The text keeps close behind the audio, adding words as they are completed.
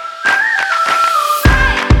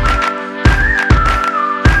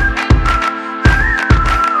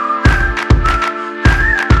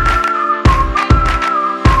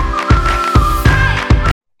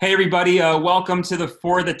Hey, everybody. Welcome to the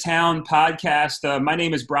For the Town podcast. My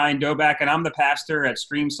name is Brian Doback, and I'm the pastor at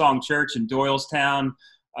Stream Song Church in Doylestown.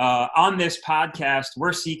 On this podcast,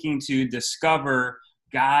 we're seeking to discover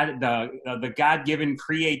God, the God-given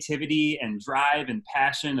creativity and drive and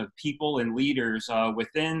passion of people and leaders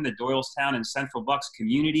within the Doylestown and Central Bucks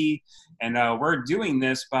community. And we're doing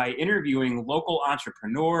this by interviewing local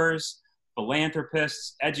entrepreneurs,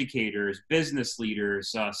 philanthropists, educators, business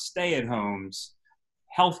leaders, stay-at-homes,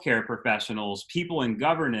 healthcare professionals, people in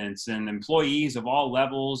governance, and employees of all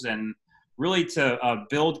levels, and really to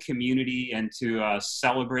build community and to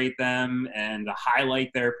celebrate them and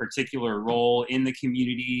highlight their particular role in the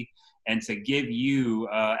community, and to give you,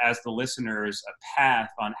 as the listeners, a path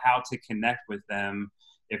on how to connect with them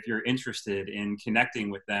if you're interested in connecting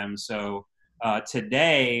with them. So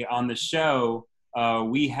today on the show,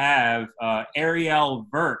 we have Ariel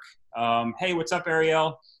Verk. Hey, what's up,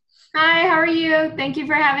 Ariel? Hi, how are you? Thank you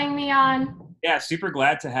for having me on. Yeah, super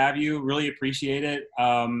glad to have you. Really appreciate it.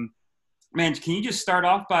 Man, can you just start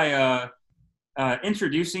off by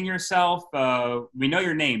introducing yourself? We know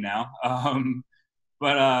your name now,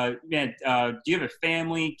 but man, do you have a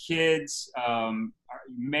family, kids, are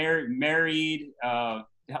you married?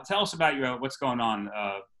 Tell us about what's going on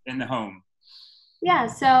in the home. Yeah,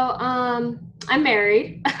 so I'm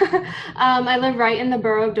married. I live right in the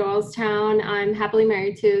borough of Doylestown. I'm happily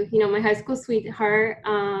married to, my high school sweetheart.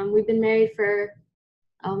 We've been married for,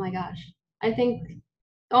 oh my gosh, I think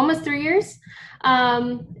almost 3 years.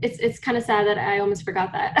 It's kind of sad that I almost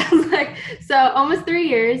forgot that. I was like, so almost 3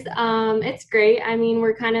 years. It's great. I mean,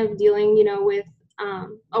 we're kind of dealing, with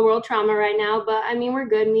a world trauma right now, but I mean, we're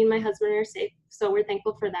good. Me and my husband are safe, so we're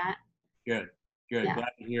thankful for that. Good, good. Yeah.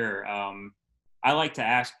 Glad to hear. I like to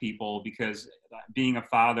ask people because being a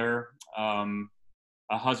father, a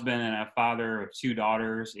husband and a father of two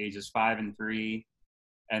daughters, ages 5 and 3,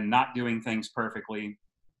 and not doing things perfectly.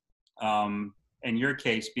 In your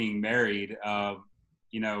case, being married,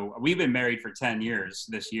 we've been married for 10 years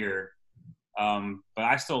this year. But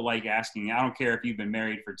I still like asking, I don't care if you've been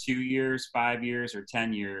married for 2 years, 5 years, or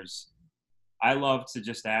 10 years. I love to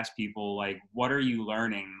just ask people, like, what are you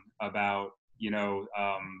learning about,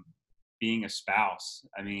 being a spouse?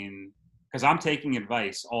 I mean, because I'm taking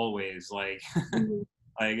advice always, like, Mhm.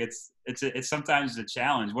 like it's sometimes a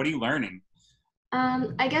challenge. What are you learning?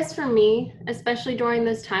 I guess for me, especially during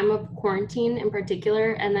this time of quarantine in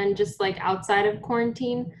particular, and then just like outside of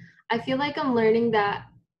quarantine, I feel like I'm learning that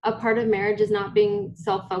a part of marriage is not being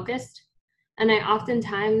self-focused. And I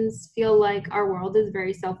oftentimes feel like our world is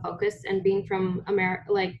very self-focused, and being from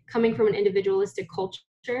America, like coming from an individualistic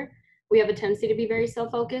culture, we have a tendency to be very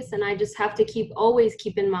self-focused. And I just have to always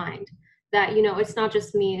keep in mind that, it's not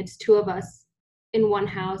just me, it's two of us in one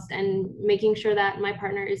house, and making sure that my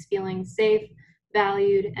partner is feeling safe,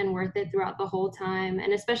 valued, and worth it throughout the whole time.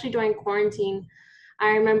 And especially during quarantine, I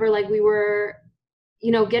remember like we were,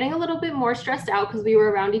 getting a little bit more stressed out because we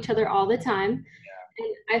were around each other all the time.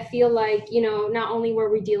 And I feel like, not only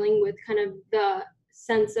were we dealing with kind of the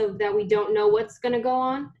sense of that we don't know what's going to go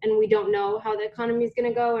on, and we don't know how the economy is going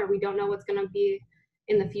to go, or we don't know what's going to be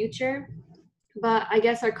in the future. But I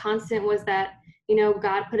guess our constant was that,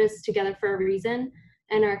 God put us together for a reason.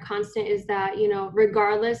 And our constant is that,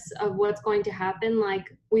 regardless of what's going to happen, like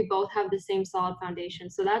we both have the same solid foundation.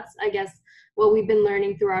 So that's, I guess, what we've been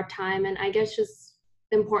learning through our time. And I guess just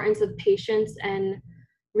the importance of patience and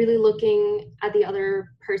really looking at the other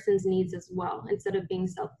person's needs as well, instead of being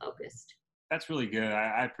self-focused. That's really good.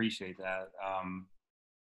 I appreciate that.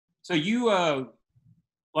 So you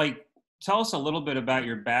like tell us a little bit about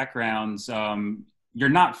your backgrounds. You're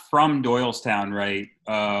not from Doylestown, right?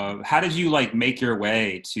 How did you like make your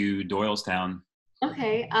way to Doylestown?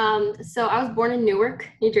 Okay, so I was born in Newark,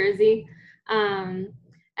 New Jersey. Um,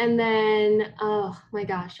 and then, oh my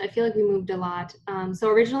gosh, I feel like we moved a lot. So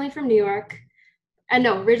originally from New York, and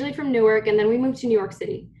no, originally from Newark, and then we moved to New York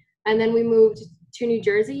City. And then we moved to New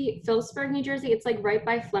Jersey, Phillipsburg, New Jersey. It's like right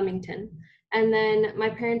by Flemington. And then my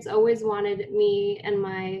parents always wanted me and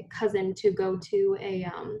my cousin to go to a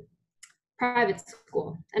private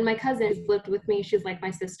school. And my cousin lived with me. She's like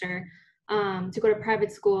my sister. To go to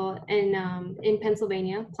private school in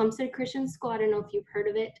Pennsylvania, Plumstead Christian School. I don't know if you've heard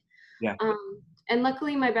of it. Yeah. And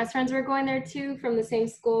luckily, my best friends were going there too from the same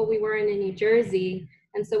school we were in New Jersey.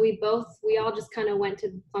 And so we all just kind of went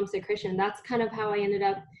to Plumstead Christian. That's kind of how I ended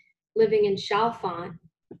up living in Chalfont,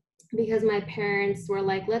 because my parents were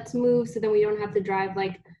like, let's move so then we don't have to drive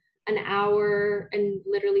like an hour and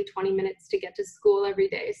literally 20 minutes to get to school every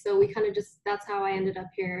day. So we kind of that's how I ended up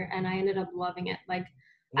here, and I ended up loving it. Like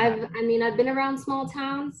Yeah. I've been around small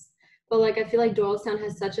towns, but like I feel like Doylestown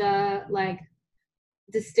has such a like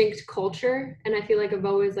distinct culture, and I feel like I've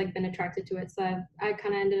always like been attracted to it. So I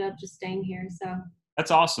kind of ended up just staying here. So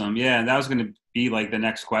That's awesome. Yeah, and that was going to be like the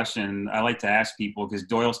next question I like to ask people, because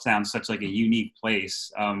Doylestown's such like a unique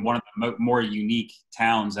place. One of the more unique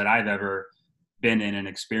towns that I've ever been in and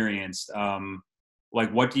experienced. Like,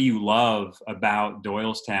 what do you love about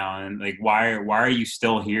Doylestown, and like why are you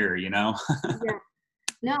still here? You know? yeah.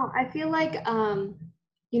 No, I feel like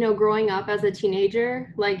growing up as a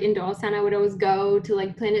teenager, like in Doylestown, I would always go to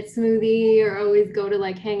like Planet Smoothie or always go to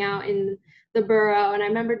like hang out in the borough. And I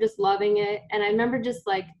remember just loving it. And I remember just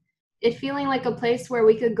like it feeling like a place where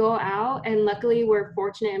we could go out. And luckily, we're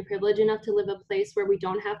fortunate and privileged enough to live a place where we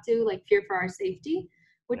don't have to like fear for our safety,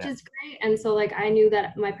 which Yeah. is great. And so like I knew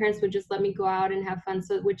that my parents would just let me go out and have fun,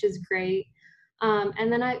 so which is great.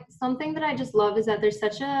 And then something that I just love is that there's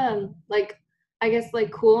such a like I guess like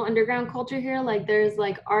cool underground culture here. Like there's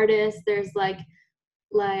like artists, there's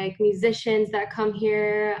like musicians that come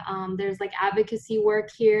here. There's like advocacy work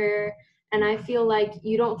here, and I feel like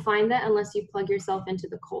you don't find that unless you plug yourself into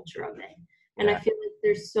the culture of it. And I Yeah. feel like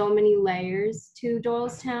there's so many layers to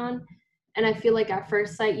Doylestown, and I feel like at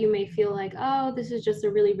first sight you may feel like, oh, this is just a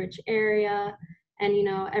really rich area, and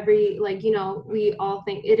we all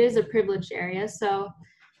think it is a privileged area. So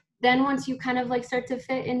then once you kind of like start to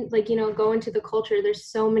fit in, like, go into the culture, there's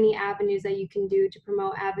so many avenues that you can do to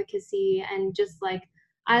promote advocacy. And just like,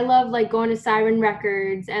 I love like going to Siren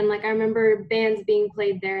Records, and like I remember bands being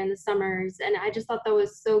played there in the summers, and I just thought that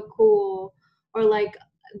was so cool. Or like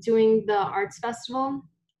doing the arts festival.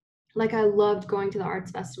 Like I loved going to the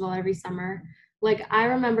arts festival every summer. Like I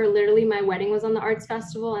remember literally my wedding was on the arts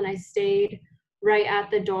festival, and I stayed right at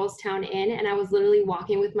the Doylestown Inn, and I was literally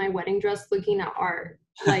walking with my wedding dress looking at art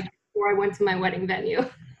like before I went to my wedding venue.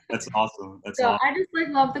 That's awesome. That's So awesome. I just like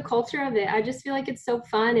love the culture of it. I just feel like it's so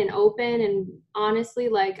fun and open, and honestly,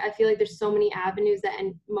 like I feel like there's so many avenues that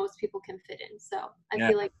and most people can fit in. So I Yeah.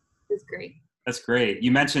 feel like it's great. That's great.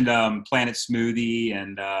 You mentioned Planet Smoothie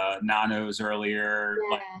and Nano's earlier.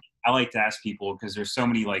 Like, Yeah. I like to ask people, because there's so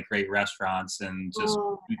many like great restaurants and just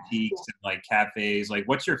Oh my gosh. boutiques and like cafes. Like,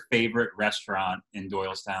 what's your favorite restaurant in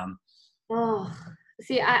Doylestown? Oh,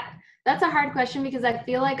 see, that's a hard question because I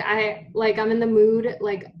feel like I'm in the mood,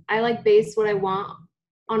 like I like base what I want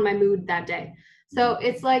on my mood that day. So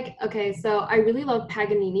it's like, okay, so I really love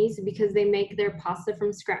Paganini's because they make their pasta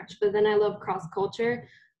from scratch, but then I love Cross Culture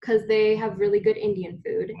because they have really good Indian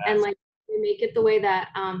food, and That's, like they make it the way that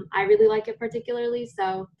I really like it particularly.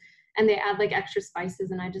 So, and they add like extra spices,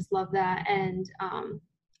 and I just love that. And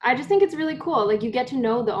I just think it's really cool. Like you get to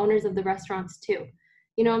know the owners of the restaurants too.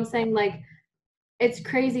 You know what I'm saying? Like it's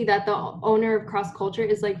crazy that the owner of Cross Culture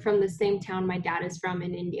is like from the same town my dad is from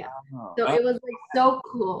in India. oh, So oh, it was like so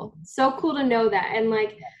cool to know that. And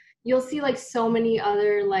like you'll see like so many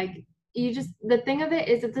other like you just the thing of it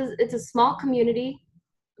is it's a small community,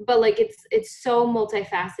 but like it's so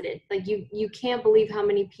multifaceted. Like you can't believe how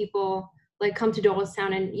many people like come to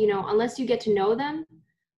Doylestown, and unless you get to know them,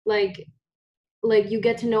 like you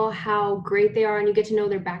get to know how great they are and you get to know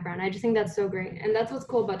their background. I just think that's so great. And that's what's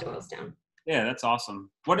cool about Doylestown. yeah, that's awesome.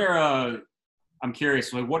 What are I'm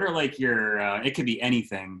curious. Like, what are like your? It could be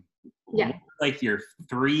anything. What Yeah. are, like your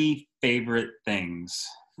three favorite things?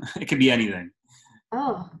 It could be anything.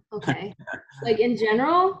 Oh, okay. Like in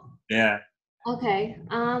general? Yeah. Okay.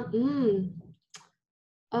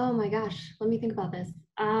 Oh my gosh. Let me think about this.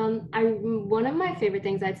 One of my favorite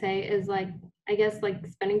things I'd say is like I guess like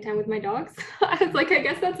spending time with my dogs. I was like, I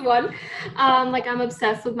guess that's one. Like I'm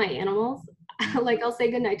obsessed with my animals. Like I'll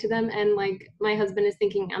say goodnight to them, and like my husband is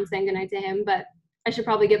thinking I'm saying goodnight to him, but I should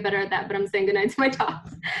probably get better at that, but I'm saying goodnight to my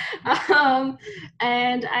dogs.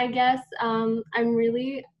 And I guess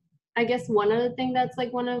I guess one other thing that's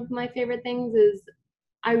like one of my favorite things is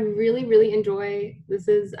I really, really enjoy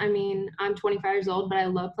I mean, I'm 25 years old, but I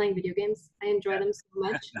love playing video games. I enjoy them so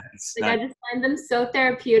much. Nice. Like, Nice. I just find them so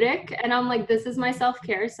therapeutic. And I'm like, this is my self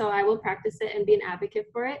care. So I will practice it and be an advocate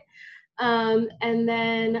for it. And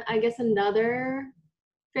then I guess another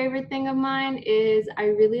favorite thing of mine is I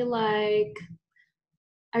really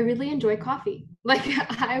enjoy coffee. Like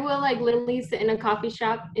I will like literally sit in a coffee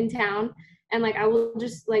shop in town, and like I will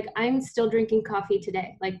just like I'm still drinking coffee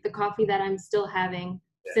today. Like the coffee that I'm still having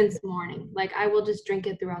since morning. Like I will just drink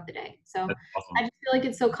it throughout the day. So That's I awesome. just feel like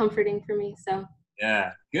it's so comforting for me. So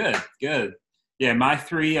Yeah. Good. Good. Yeah. My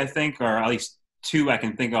three, I think, or at least two I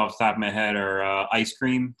can think of off the top of my head, are ice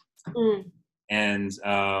cream, mm, and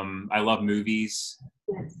I love movies,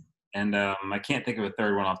 yes. and I can't think of a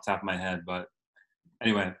third one off the top of my head. But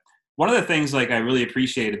anyway, one of the things like I really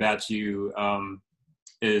appreciate about you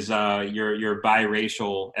is your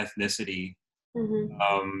biracial ethnicity. Mm-hmm.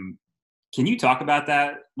 Um, Can you talk about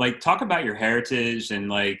that? Like, talk about your heritage and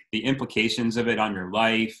like the implications of it on your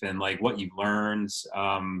life and like what you've learned.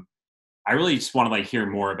 I really just want to like hear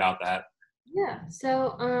more about that. Yeah.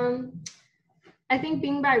 So I think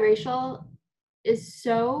being biracial is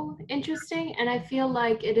so interesting, and I feel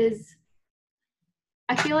like it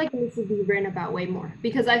needs to be written about way more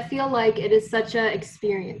because I feel like it is such a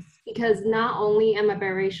experience because not only am I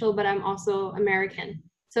biracial, but I'm also American.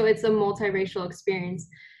 So it's a multiracial experience.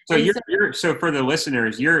 So And so you're so for the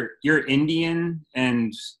listeners, you're Indian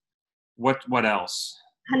and what else?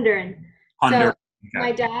 Honduran. So Honduras.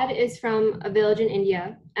 my Okay. dad is from a village in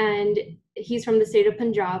India and he's from the state of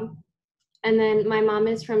Punjab. And then my mom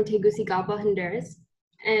is from Tegucigalpa, Honduras.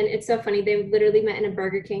 And it's so funny. They literally met in a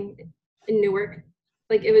Burger King in Newark.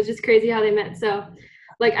 Like it was just crazy how they met. So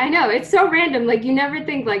like I know it's so random. Like you never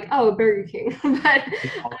think like, oh, Burger King. But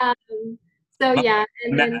so But yeah. I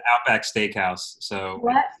And met in then the Outback Steakhouse. So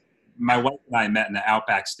what? my wife and I met in the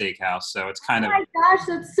Outback Steakhouse. So it's Oh kind of my gosh,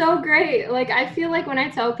 that's so great. Like I feel like when I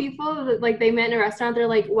tell people that like they met in a restaurant, they're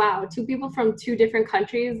like, wow, two people from two different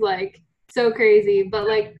countries, like so crazy. But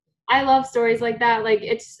like I love stories like that. Like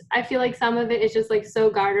it's I feel like some of it is just like so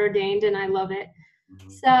God ordained and I love it.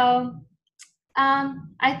 Mhm. So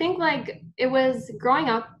I think like it was growing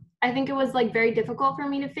up, I think it was like very difficult for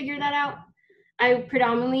me to figure that out. I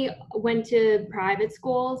predominantly went to private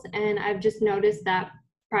schools, and I've just noticed that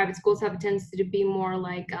private schools have a tendency to be more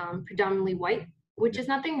like predominantly white, which is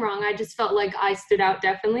nothing wrong. I just felt like I stood out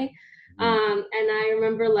definitely. Mhm. And I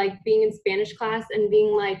remember like being in Spanish class and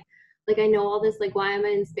being like I know all this, like why am I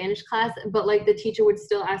in Spanish class? But like the teacher would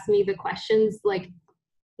still ask me the questions, like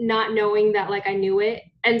not knowing that like I knew it.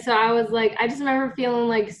 And so I was like, I just remember feeling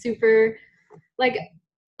like super like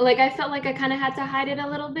I felt like I kind of had to hide it a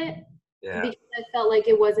little bit Yeah. because I felt like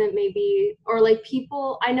it wasn't maybe or like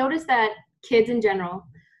people I noticed that kids in general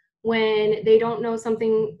when they don't know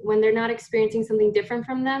something when they're not experiencing something different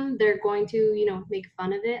from them they're going to make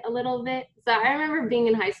fun of it a little bit. So I remember being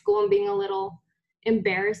in high school and being a little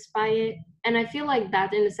embarrassed by it, and I feel like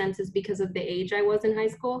that in a sense is because of the age I was in high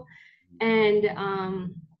school. And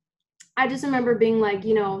I just remember being like,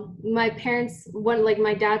 my parents, one like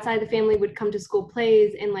my dad's side of the family would come to school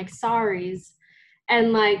plays in like saris,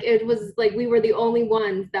 and like it was like we were the only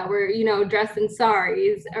ones that were, dressed in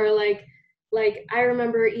saris, or like I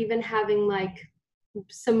remember even having like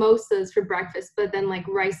samosas for breakfast, but then like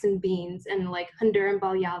rice and beans and like Honduran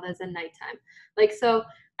baleadas at nighttime. Like so,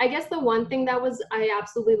 I guess the one thing that was I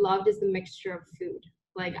absolutely loved is the mixture of food.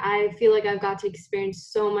 Like I feel like I've got to experience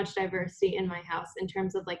so much diversity in my house in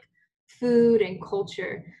terms of like food and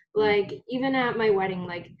culture. Mhm. Like even at my wedding,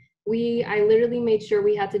 like I literally made sure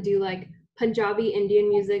we had to do like Punjabi Indian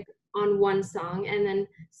music on one song and then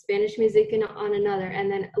Spanish music on another and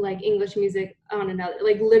then like English music on another,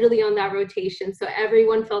 like literally on that rotation. So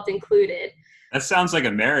everyone felt included. That sounds like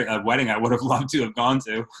a wedding I would have loved to have gone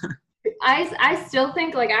to. I still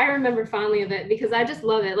think like I remember fondly of it because I just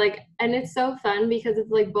love it. Like, and it's so fun because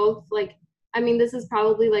it's like both like, I mean, this is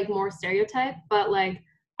probably like more stereotype, but like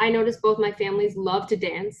I noticed both my families love to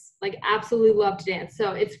dance, like absolutely love to dance.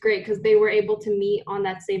 So it's great because they were able to meet on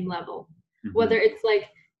that same level, Mhm. whether it's like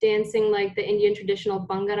dancing like the Indian traditional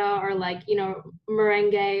bhangra or like,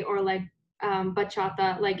 merengue or like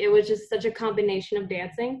bachata. Like it was just such a combination of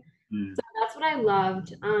dancing. So Mhm. that's what I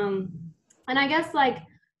loved. And I guess like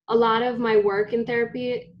a lot of my work in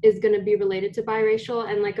therapy is going to be related to biracial,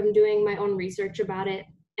 and like I'm doing my own research about it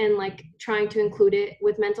and like trying to include it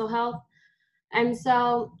with mental health. And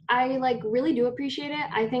so I like really do appreciate it.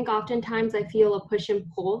 I think oftentimes I feel a push and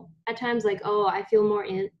pull at times, like, oh, I feel more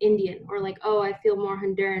Indian, or like, oh, I feel more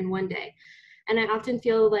Honduran one day. And I often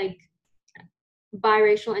feel like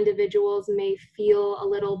biracial individuals may feel a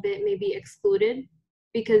little bit maybe excluded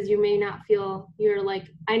because you may not feel you're like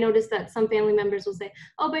I noticed that some family members will say,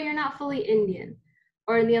 oh, but you're not fully Indian,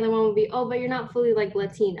 or the other one will be, oh, but you're not fully like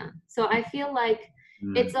Latina. So I feel like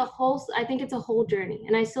Mhm. I think it's a whole journey,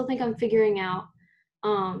 and I still think I'm figuring out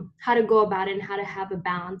how to go about it and how to have a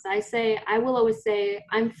balance. I will always say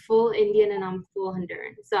I'm full Indian and I'm full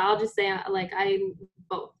Honduran, so I'll just say like I'm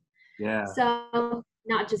both, Yeah. so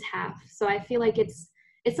not just half. So I feel like it's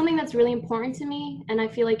something that's really important to me, and I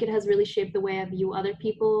feel like it has really shaped the way I view other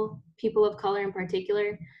people of color in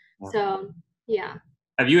particular. So yeah.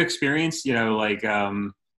 Have you experienced,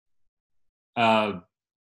 uh,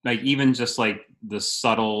 like even just the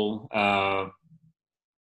subtle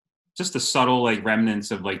like remnants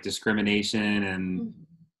of like discrimination and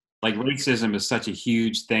like racism is such a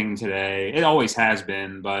huge thing today. It always has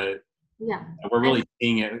been, but Yeah. we're I really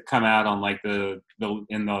seeing it come out on like the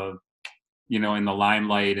in the in the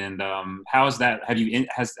limelight. And how is that?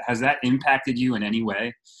 Has that impacted you in any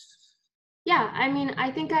way? Yeah, I mean,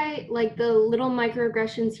 I think I like the little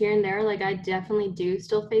microaggressions here and there, like I definitely do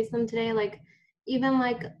still face them today. Like even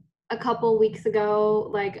like a couple weeks ago,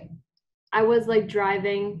 like I was like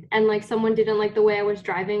driving and like someone didn't like the way I was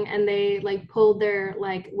driving and they like pulled their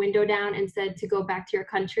like window down and said to go back to your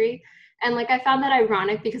country. And like I found that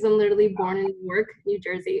ironic because I'm literally born in Newark, New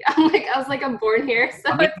Jersey. I was like, I'm born here.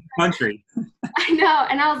 So I'm in the country. I know.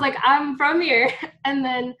 And I was like, I'm from here. And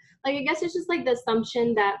then like I guess it's just like the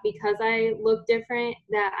assumption that because I look different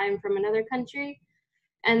that I'm from another country.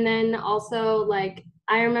 And then also like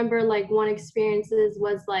I remember like one experiences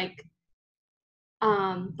was like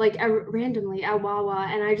randomly at Wawa,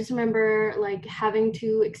 and I just remember like having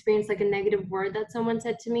to experience like a negative word that someone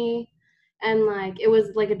said to me, and like it was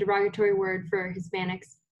like a derogatory word for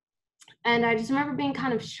Hispanics, and I just remember being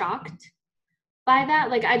kind of shocked by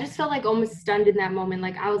that. Like I just felt like almost stunned in that moment.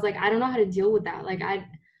 Like I was like, I don't know how to deal with that.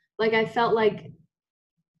 I felt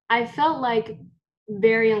like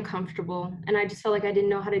very uncomfortable, and I just felt like I didn't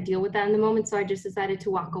know how to deal with that in the moment, so I just decided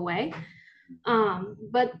to walk away.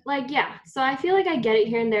 But like yeah, so I feel like I get it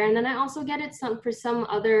here and there, and then I also get it for some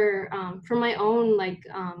other from my own like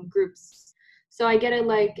groups. So I get it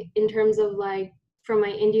like in terms of like from my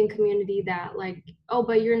Indian community that like, oh,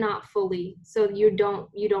 but you're not fully, so you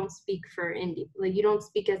don't speak for Indian, like you don't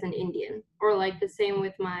speak as an Indian. Or like the same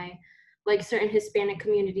with my like certain Hispanic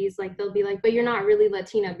communities, like they'll be like, but you're not really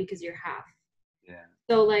Latina because you're half. Yeah.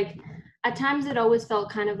 So like at times it always felt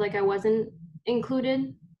kind of like I wasn't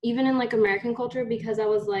included, even in like American culture, because I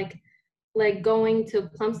was like going to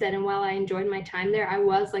Plumstead, and while I enjoyed my time there, I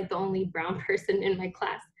was like the only brown person in my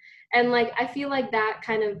class. And like I feel like that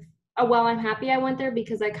kind of while I'm happy I went there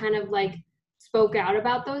because I kind of like spoke out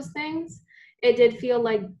about those things, it did feel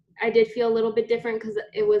like I did feel a little bit different because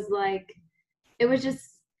it was like it was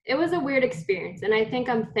just it was a weird experience, and I think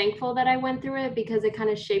I'm thankful that I went through it because it kind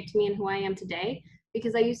of shaped me and who I am today,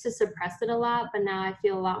 because I used to suppress it a lot, but now I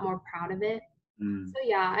feel a lot more proud of it. Mm. So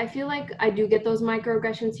yeah, I feel like I do get those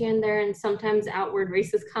microaggressions here and there and sometimes outward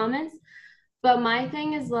racist comments, but my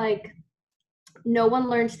thing is like no one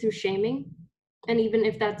learns through shaming. And even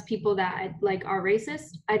if that's people that like are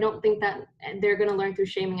racist, I don't think that they're going to learn through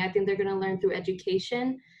shaming. I think they're going to learn through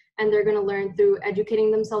education, and they're going to learn through educating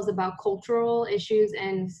themselves about cultural issues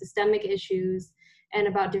and systemic issues and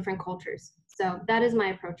about different cultures. So that is my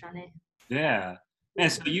approach on it. Yeah.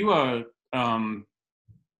 And so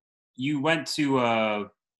you went to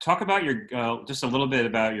talk about your just a little bit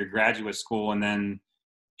about your graduate school, and then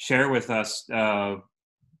share with us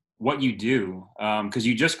what you do, because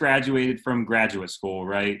you just graduated from graduate school,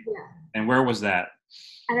 right? Yeah. And where was that?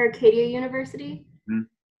 At Arcadia University. Hmm.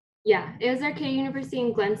 Yeah, it was Arcadia University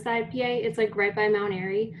in Glenside, PA. It's like right by Mount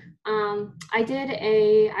Airy.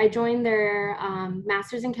 I joined their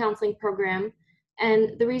master's in counseling program.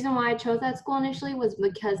 And the reason why I chose that school initially was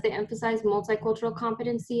because they emphasized multicultural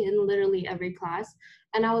competency in literally every class.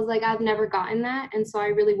 And I was like, I've never gotten that. And so I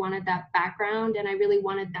really wanted that background and I really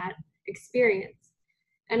wanted that experience.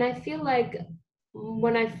 And I feel like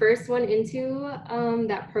when I first went into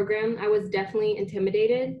that program, I was definitely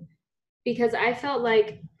intimidated because I felt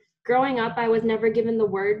like growing up, I was never given the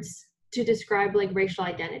words to describe like racial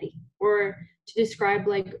identity or to describe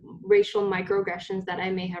like racial microaggressions that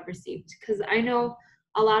I may have received. Because I know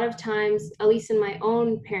a lot of times, at least in my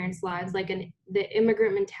own parents' lives, like the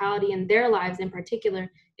immigrant mentality in their lives in particular,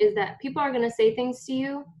 is that people are going to say things to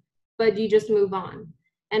you, but you just move on.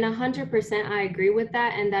 And 100% I agree with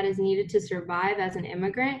that, and that is needed to survive as an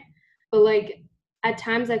immigrant. But like at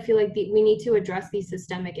times I feel like we need to address these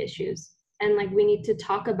systemic issues, and like we need to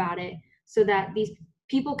talk about it so that these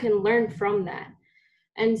people can learn from that.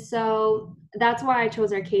 And so that's why I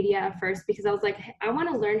chose Arcadia at first, because I was like, I want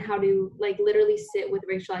to learn how to like literally sit with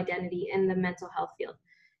racial identity in the mental health field.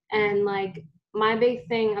 And like my big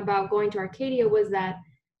thing about going to Arcadia was that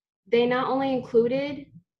they not only included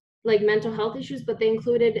like mental health issues, but they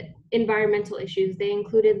included environmental issues. They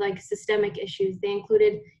included like systemic issues. They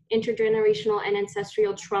included intergenerational and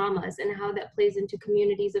ancestral traumas and how that plays into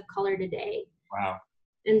communities of color today. Wow.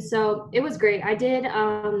 And so it was great. I did,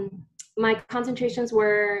 my concentrations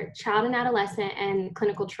were child and adolescent and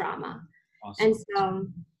clinical trauma. Awesome. And so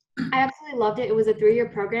I absolutely loved it. It was a 3-year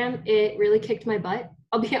program. It really kicked my butt,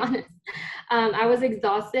 I'll be honest. I was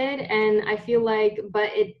exhausted, and I feel like, but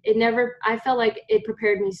it never, I felt like it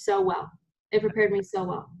prepared me so well. It prepared me so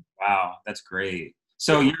well. Wow, that's great.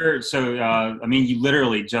 So I mean, you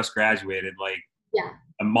literally just graduated like Yeah,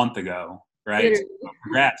 a month ago, right? literally. So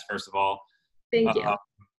congrats, first of all. Thank Uh, you.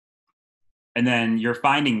 and then you're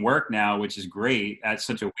finding work now, which is great at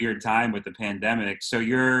such a weird time with the pandemic. So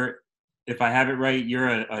you're, if I have it right, you're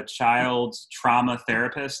a child trauma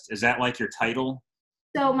therapist. Is that like your title?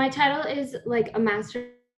 So my title is like a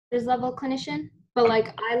master's level clinician, but Okay.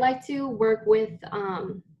 like I like to work with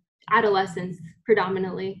adolescents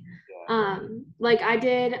predominantly. Yeah. Like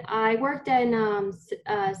I worked in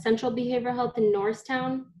Central Behavioral Health in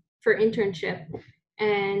Norristown for internship,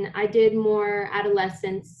 and I did more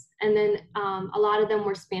adolescents, and then a lot of them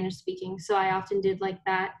were Spanish speaking, so I often did like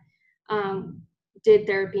that. Um, did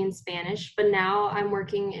therapy in Spanish, but now I'm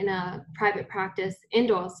working in a private practice in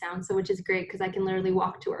Doylestown, so which is great because I can literally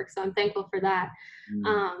walk to work. So I'm thankful for that.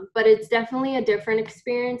 Mm. But it's definitely a different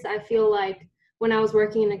experience. I feel like when I was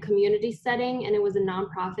working in a community setting and it was a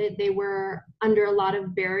nonprofit, they were under a lot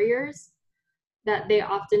of barriers that they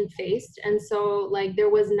often faced. And so like there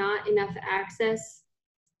was not enough access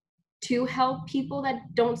to help people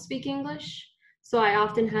that don't speak English. So I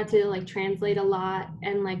often had to like translate a lot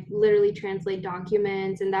and like literally translate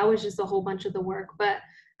documents. And that was just a whole bunch of the work. But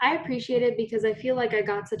I appreciate it because I feel like I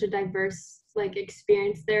got such a diverse like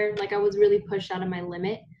experience there. Like I was really pushed out of my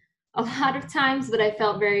limit a lot of times, but I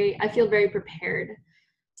feel very prepared.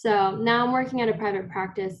 So now I'm working at a private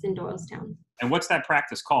practice in Doylestown. And what's that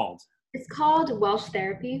practice called? It's called Welsh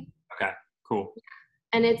Therapy. Okay, cool.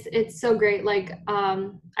 And it's so great. Like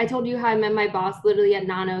I told you how I met my boss literally at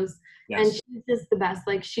Nano's, and Yes. she's just the best.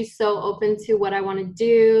 Like she's so open to what I want to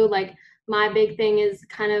do. Like my big thing is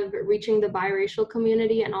kind of reaching the biracial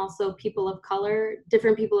community and also people of color,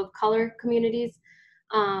 different people of color communities,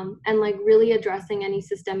 and like really addressing any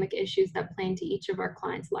systemic issues that play into each of our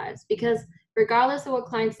clients' lives. Because regardless of what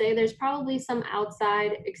clients say, there's probably some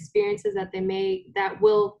outside experiences that that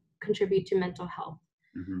will contribute to mental health.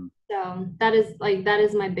 Hmm. So that is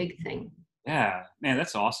my big thing. Yeah, man,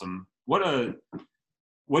 that's awesome. What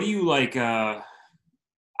do you like?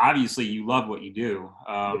 Obviously, you love what you do.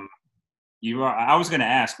 You are. I was going to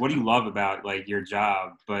ask, what do you love about like your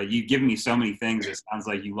job? But you've given me so many things. It sounds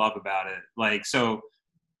like you love about it. Like, so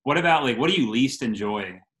what about like what do you least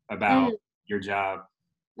enjoy about Mm. your job?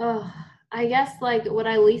 Oh, I guess like what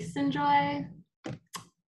I least enjoy,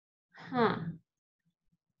 huh?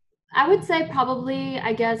 I would say probably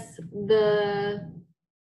I guess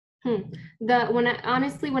hmm, the when I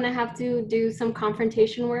honestly when I have to do some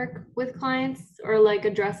confrontation work with clients or like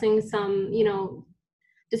addressing some,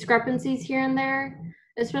 discrepancies here and there,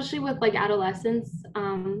 especially with like adolescents.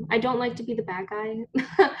 I don't like to be the bad guy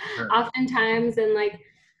Sure. oftentimes, and like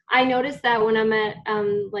I noticed that when I'm at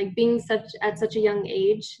like being such a young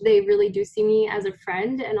age, they really do see me as a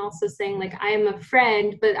friend, and also saying like I am a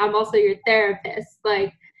friend, but I'm also your therapist,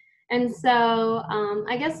 like. And so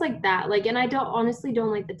I guess like that, like, and I don't honestly don't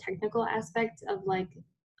like the technical aspect of like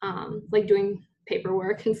doing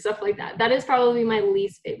paperwork and stuff like that. That is probably my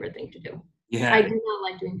least favorite thing to do. I Yeah, do not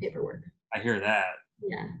like doing paperwork. I hear that.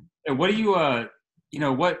 Yeah. And what do you you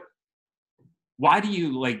know, what why do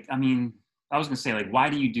you like, I mean, I was going to say like why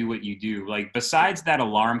do you do what you do? Like besides that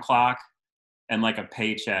alarm clock and like a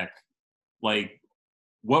paycheck, like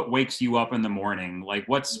what wakes you up in the morning? Like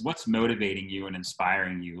what's motivating you and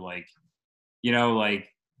inspiring you? Like, like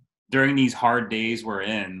during these hard days we're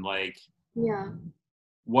in, like Yeah.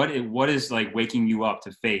 what is like waking you up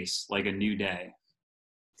to face like a new day?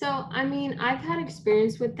 So, I mean, I've had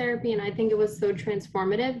experience with therapy and I think it was so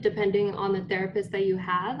transformative depending on the therapist that you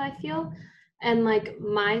have, I feel. And like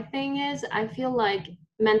my thing is, I feel like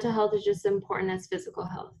mental health is just as important as physical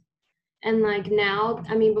health. And like now,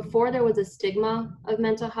 I mean, before there was a stigma of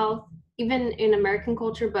mental health, even in American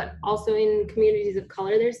culture, but also in communities of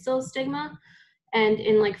color, there's still a stigma. And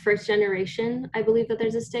in like first generation, I believe that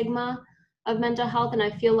there's a stigma of mental health. And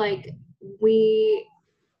I feel like we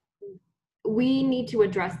we need to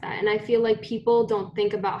address that. And I feel like people don't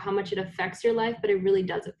think about how much it affects your life, but it really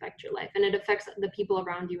does affect your life, and it affects the people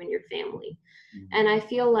around you and your family. Mhm. And I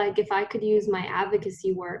feel like if I could use my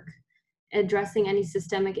advocacy work addressing any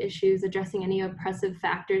systemic issues, addressing any oppressive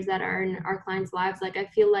factors that are in our clients' lives, I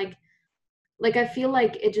feel like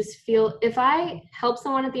it just feel if I help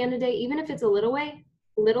someone at the end of the day, even if it's a little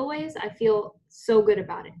ways, I feel so good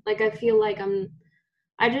about it. Like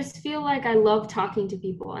I just feel like I love talking to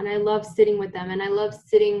people and I love sitting with them and I love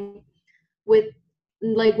sitting with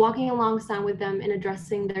like walking alongside with them and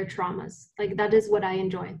addressing their traumas. Like that is what I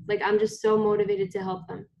enjoy. Like I'm just so motivated to help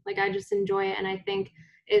them. Like I just enjoy it and I think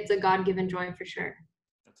it's a God-given joy for sure.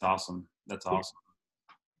 That's awesome. That's Yeah. awesome.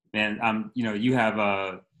 Man, you have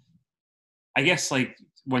I guess like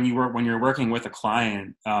when you're working with a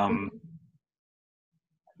client, Mhm.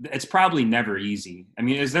 it's probably never easy. I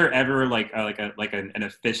mean, is there ever like an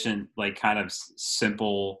efficient like kind of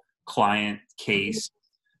simple client case,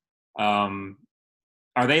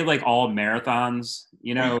 are they like all marathons,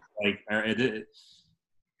 like,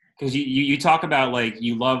 because you talk about like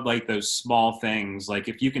you love like those small things, like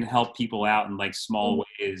if you can help people out in like small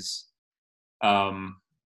ways, um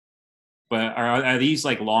but are these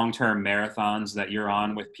like long-term marathons that you're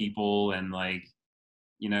on with people, and like,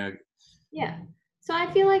 you know Yeah. So I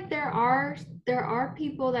feel like there are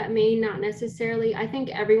people that may not necessarily, I think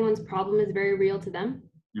everyone's problem is very real to them.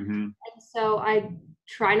 mhm, And so I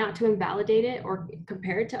try not to invalidate it or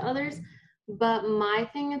compare it to others. But my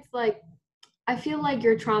thing is like, I feel like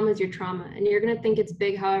your trauma is your trauma and you're gonna think it's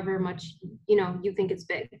big however much you think it's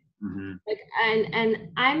big. mhm, Like, and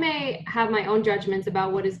I may have my own judgments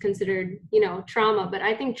about what is considered, trauma, but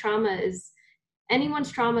I think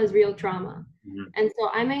anyone's trauma is real trauma. mhm. And so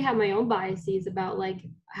I may have my own biases about like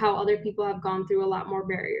how other people have gone through a lot more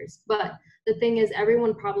barriers. But the thing is,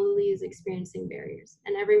 everyone probably is experiencing barriers,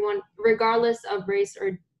 and everyone, regardless of race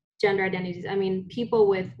or gender identities, I mean, people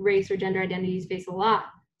with race or gender identities face a lot,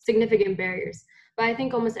 significant barriers. But I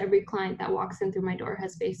think almost every client that walks in through my door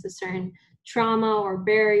has faced a certain trauma or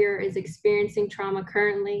barrier, is experiencing trauma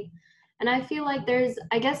currently. And I feel like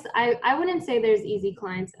I guess I wouldn't say there's easy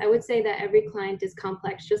clients. I would say that every client is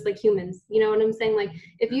complex, just like humans. You know what I'm saying? Like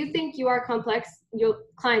if you think you are complex, your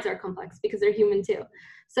clients are complex because they're human too.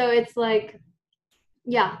 So it's like,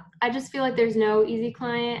 yeah, I just feel like there's no easy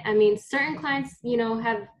client. I mean, certain clients,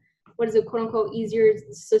 have, what is it, quote unquote, easier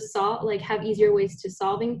to solve, like have easier ways to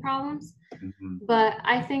solving problems. Mhm. But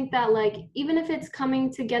I think that like, even if it's coming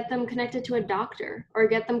to get them connected to a doctor or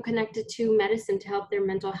get them connected to medicine to help their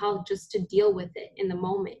mental health, just to deal with it in the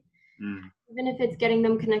moment, Mm. even if it's getting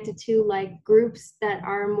them connected to like groups that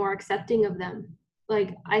are more accepting of them,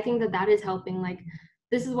 like I think that is helping. Like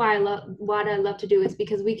this is why what I love to do is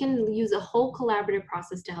because we can use a whole collaborative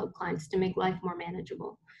process to help clients to make life more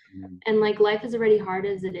manageable. Mm. And like life is already hard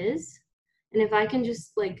as it is, and if I can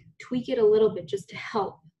just like tweak it a little bit just to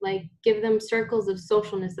help, like give them circles of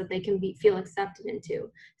socialness that they can feel accepted into, Yeah.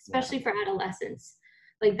 especially for adolescents,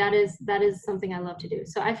 like that is something I love to do.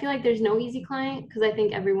 So I feel like there's no easy client because I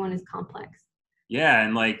think everyone is complex. Yeah,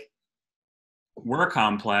 and like we're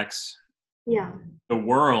complex. Yeah. The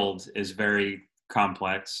world is very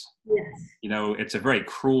complex. Yes, It's a very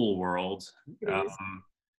cruel world. it is. Um,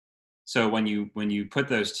 so when you put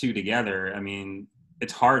those two together, I mean,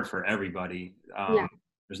 it's hard for everybody. Yeah.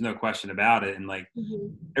 There's no question about it, and like Mm-hmm.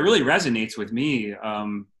 it really resonates with me.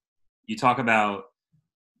 You talk about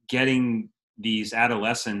getting these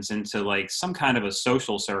adolescents into like some kind of a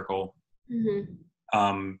social circle. Mm-hmm.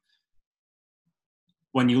 Um,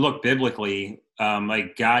 when you look biblically,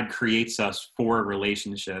 like God creates us for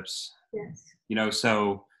relationships. Yes.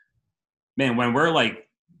 So man, when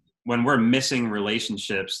we're missing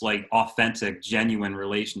relationships, like authentic, genuine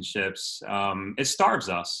relationships, it starves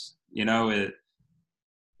us.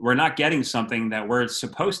 We're not getting something that we're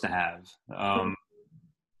supposed to have.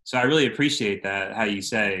 So I really appreciate that, how you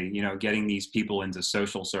say, getting these people into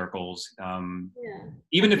social circles, Yeah. I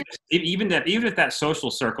even if feel, even if that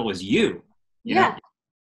social circle is you. you know yeah,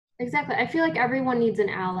 exactly. I feel like everyone needs an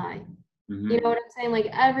ally. You hmm know what I'm saying? Like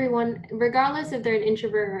everyone, regardless if they're an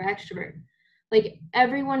introvert or extrovert, like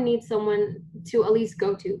everyone needs someone to at least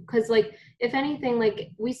go to. Because like if anything, like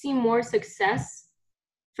we see more success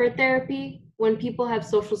for therapy when people have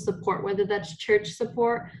social support, whether that's church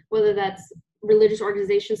support, whether that's religious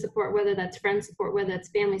organization support, whether that's friend support, whether that's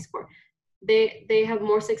family support. They have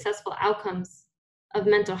more successful outcomes of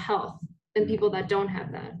mental health than people that don't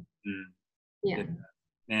have that. Yeah, Yeah.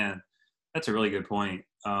 man, that's a really good point.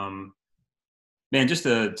 Man, just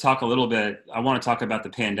to talk a little bit, I want to talk about the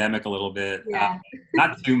pandemic a little bit. Yeah.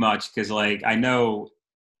 Not too much, because like I know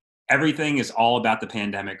everything is all about the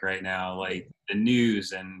pandemic right now, like the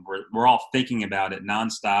news, and we're all thinking about it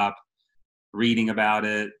nonstop, reading about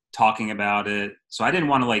it, talking about it. So I didn't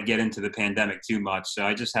want to like get into the pandemic too much. So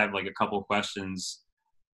I just have like a couple of questions.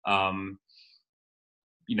 Um,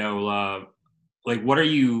 you know, like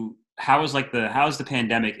how is the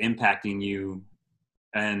pandemic impacting you,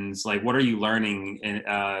 and like what are you learning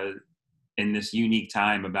in this unique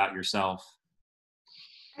time about yourself?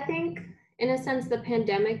 I think in a sense the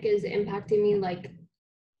pandemic is impacting me, like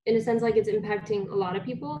in a sense like it's impacting a lot of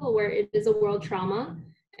people, where it is a world trauma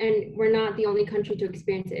and we're not the only country to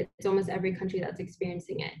experience it. It's almost every country that's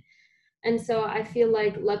experiencing it. And so I feel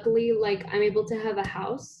like luckily, like I'm able to have a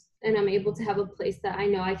house and I'm able to have a place that I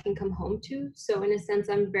know I can come home to. So in a sense,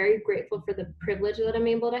 I'm very grateful for the privilege that I'm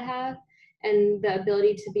able to have and the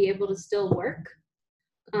ability to be able to still work.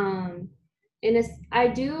 Um, I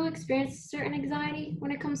do experience certain anxiety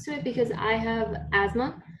when it comes to it because I have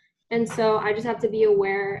asthma, And so I just have to be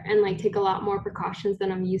aware and like take a lot more precautions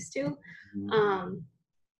than I'm used to. Mhm. Um,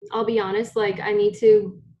 I'll be honest, like I need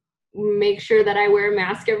to make sure that I wear a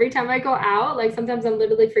mask every time I go out. Like sometimes I'm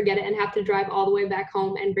literally forget it and have to drive all the way back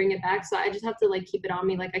home and bring it back. So I just have to like keep it on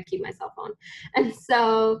me like I keep my cell phone. And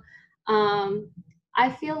so um I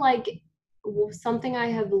feel like something I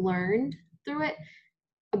have learned through it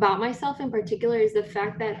about myself in particular is the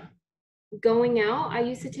fact that going out I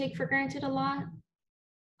used to take for granted a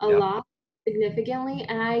Yep. lot significantly,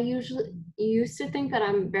 and I usually used to think that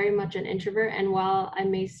I'm very much an introvert, and while I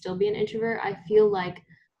may still be an introvert, I feel like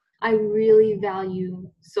I really value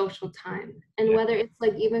social time. And Yeah. whether it's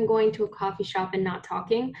like even going to a coffee shop and not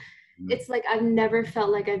talking, Mhm. it's like I've never felt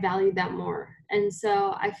like I valued that more. And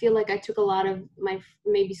so I feel like I took a lot of my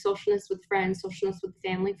maybe socialness with friends, socialness with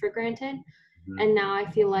family for granted. Mhm. And now I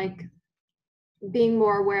feel like being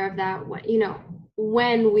more aware of that when,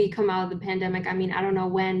 when we come out of the pandemic, I mean, I don't know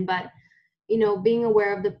when, but being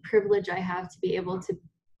aware of the privilege I have to be able to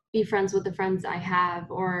be friends with the friends I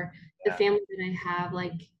have or the Yeah. family that I have,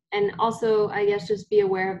 like, and also I guess just be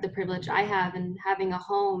aware of the privilege I have and having a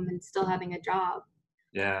home and still having a job.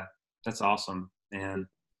 Yeah. That's awesome. And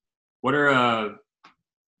what are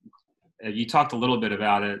you talked a little bit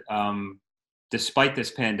about it. Despite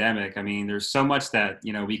this pandemic, I mean, there's so much that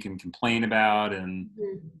we can complain about, and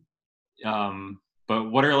Mhm. but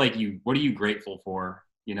what are you grateful for?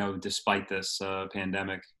 Despite this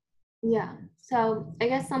pandemic. Yeah. So I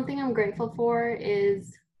guess something I'm grateful for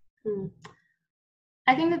is, hmm,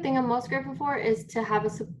 I think the thing I'm most grateful for is to have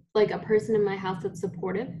like a person in my house that's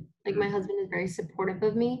supportive. Like Mhm. my husband is very supportive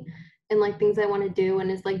of me and like things I want to do and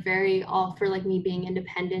is like very all for like me being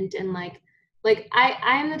independent and like I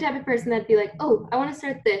am the type of person that'd be like, "Oh, I want to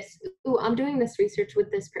start this. Ooh, I'm doing this research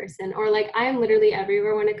with this person." Or like I am literally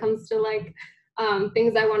everywhere when it comes to like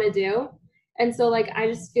things I want to do. And so like I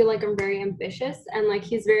just feel like I'm very ambitious and like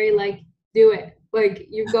he's very like do it. Like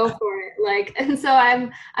you go for it. Like and so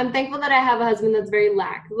I'm thankful that I have a husband that's very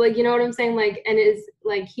lax. Like, you know what I'm saying? Like, and is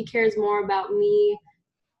like, he cares more about me,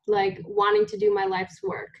 like, wanting to do my life's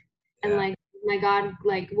work and Yeah, like, my God,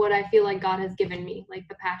 like, what I feel like God has given me, like,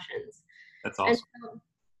 the passions. that's And awesome.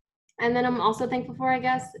 and then I'm also thankful for, I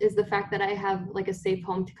guess, is the fact that I have like a safe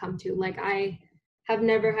home to come to. Like, I have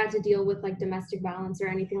never had to deal with like domestic violence or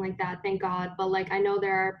anything like that, thank God. But like, I know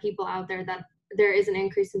there are people out there that there is an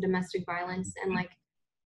increase in domestic violence and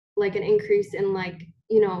like an increase in like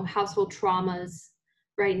household traumas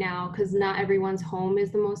right now because not everyone's home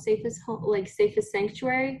is the most safest home, like safest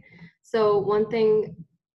sanctuary. So one thing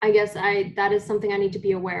I guess I that is something I need to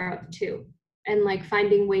be aware of too, and like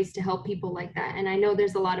finding ways to help people like that. And I know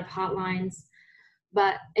there's a lot of hotlines,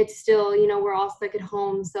 but it's still we're all stuck at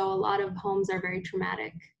home, so a lot of homes are very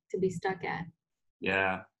traumatic to be stuck at.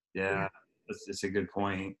 Yeah, Yeah. yeah, that's a good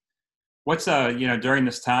point. What's during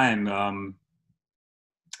this time,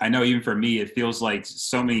 I know even for me, it feels like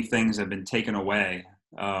so many things have been taken away.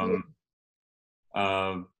 Yeah. Um,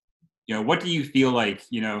 uh, what do you feel like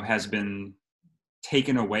has been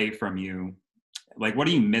taken away from you? Like, what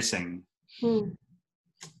are you missing? Hmm.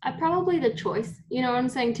 I probably the choice, you know what I'm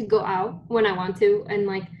saying, to go out when I want to, and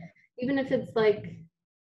like even if it's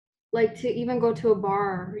like to even go to a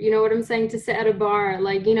bar, you know what I'm saying, to sit at a bar,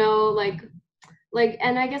 like like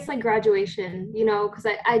and I guess like graduation, because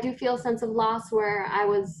I do feel a sense of loss where I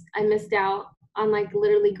missed out on like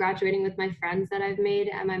literally graduating with my friends that I've made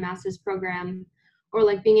at my master's program, or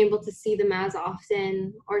like being able to see them as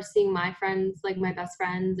often, or seeing my friends, like my best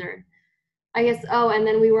friends, or I guess, oh, and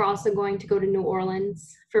then we were also going to go to New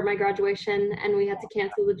Orleans for my graduation and we had to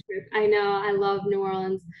cancel the trip. I know, I love New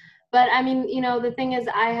Orleans. But I mean, the thing is,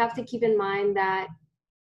 I have to keep in mind that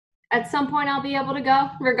at some point I'll be able to go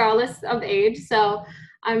regardless of age. So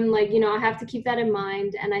I'm like, I have to keep that in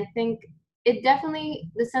mind. And I think it definitely,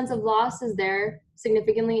 the sense of loss is there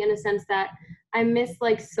significantly in a sense that I miss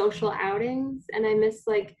like social outings and I miss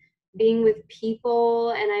like being with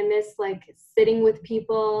people and I miss like sitting with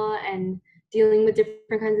people and dealing with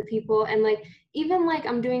different kinds of people. And like, even like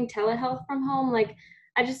I'm doing telehealth from home, like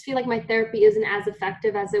I just feel like my therapy isn't as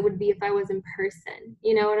effective as it would be if I was in person.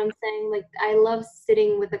 You know what I'm saying? Like I love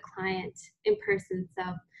sitting with a client in person. So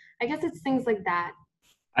I guess it's things like that.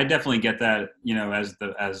 I definitely get that.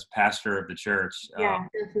 As pastor of the church, Yeah,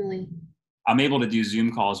 definitely. I'm able to do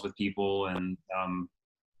Zoom calls with people, and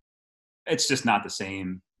it's just not the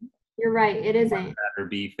same. You're right. It isn't. Or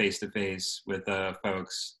be face to face with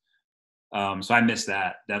folks. So I miss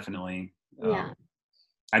that definitely. Yeah.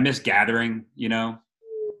 I miss gathering,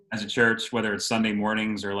 as a church, whether it's Sunday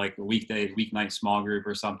mornings or like a weeknight small group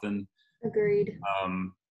or something. Agreed.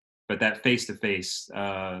 But that face to face,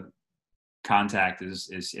 contact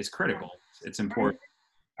is critical. It's important.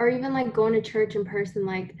 Or even like going to church in person.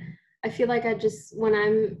 Like I feel like when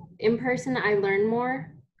I'm in person, I learn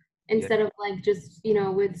more Yeah. instead of like just,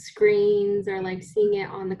 with screens or like seeing it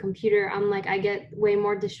on the computer. I'm like, I get way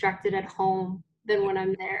more distracted at home than when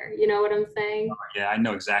I'm there. You know what I'm saying? Yeah, I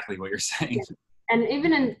know exactly what you're saying. Yeah. And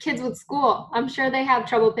even in kids with school, I'm sure they have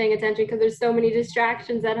trouble paying attention because there's so many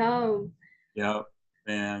distractions at home. Yep,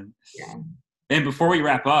 man. Yeah. And before we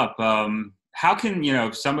wrap up, how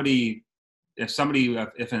can somebody, if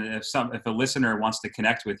a listener wants to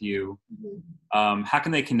connect with you, how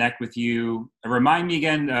can they connect with you? Remind me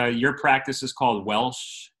again. Your practice is called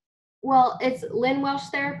Welsh. Well, it's Lynn Welsh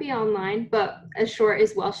Therapy online, but as short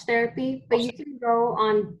is Welsh Therapy. But you can go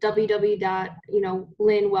on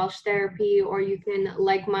Lynn Welsh Therapy, or you can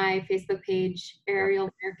like my Facebook page, Ariel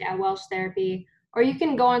at Welsh Therapy, or you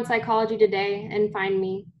can go on Psychology Today and find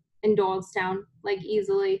me in Doylestown, like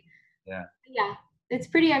easily. Yeah. Yeah, it's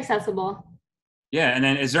pretty accessible. Yeah, and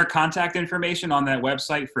then is there contact information on that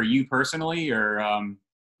website for you personally, or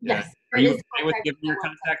Yes, are there you is okay with contact giving your on my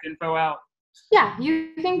website. contact info out? Yeah,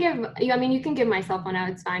 you can give my cell phone out.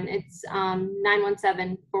 It's fine. It's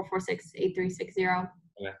 917-446-8360.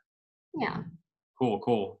 Yeah. Yeah.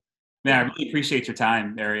 Cool. Man, I Yeah. really appreciate your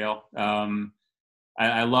time, Ariel.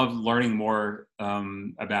 I love learning more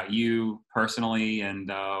about you personally and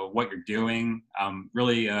what you're doing. I'm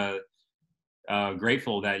really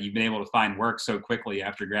grateful that you've been able to find work so quickly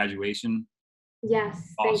after graduation.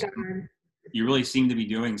 Yes, thank Awesome. God. You really seem to be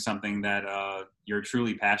doing something that you're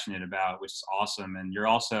truly passionate about, which is awesome. And you're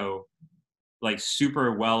also like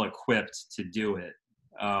super well equipped to do it.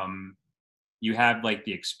 You have like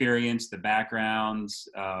the experience, the backgrounds,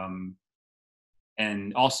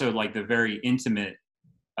 and also like the very intimate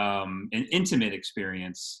an intimate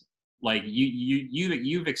experience. Like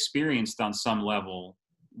you've experienced on some level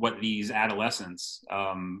what these adolescents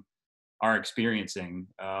are experiencing.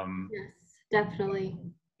 Yes, definitely.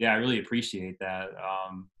 Yeah, I really appreciate that.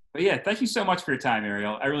 But yeah, thank you so much for your time,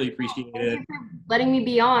 Ariel. I really appreciate Thank it. you for letting me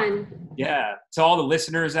be on. Yeah, to all the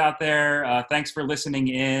listeners out there, thanks for listening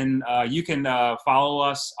in. You can follow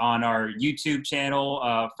us on our YouTube channel,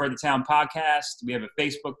 For the Town Podcast. We have a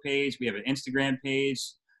Facebook page. We have an Instagram page.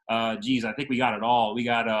 I think we got it all. We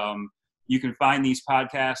got, you can find these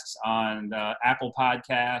podcasts on Apple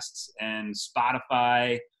Podcasts and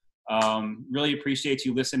Spotify. Really appreciate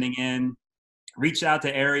you listening in. Reach out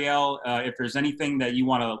to Ariel if there's anything that you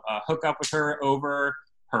want to hook up with her over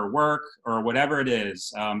her work or whatever it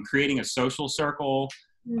is. Creating a social circle,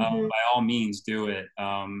 by all means, do it.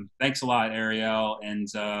 Thanks a lot, Ariel, and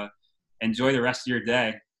enjoy the rest of your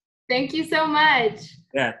day. Thank you so much.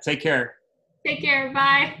 Yeah, take care. Take care.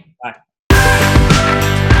 Bye. Bye.